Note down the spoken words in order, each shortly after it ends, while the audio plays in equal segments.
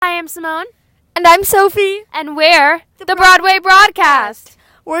I'm Simone. And I'm Sophie. And we're the Broadway Broadcast.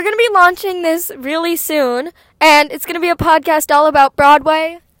 We're going to be launching this really soon, and it's going to be a podcast all about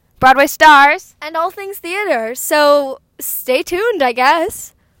Broadway. Broadway stars. And all things theater, so stay tuned, I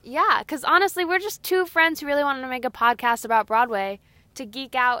guess. Yeah, because honestly, we're just two friends who really wanted to make a podcast about Broadway to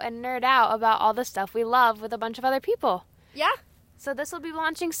geek out and nerd out about all the stuff we love with a bunch of other people. Yeah. So this will be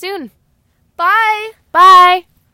launching soon. Bye. Bye.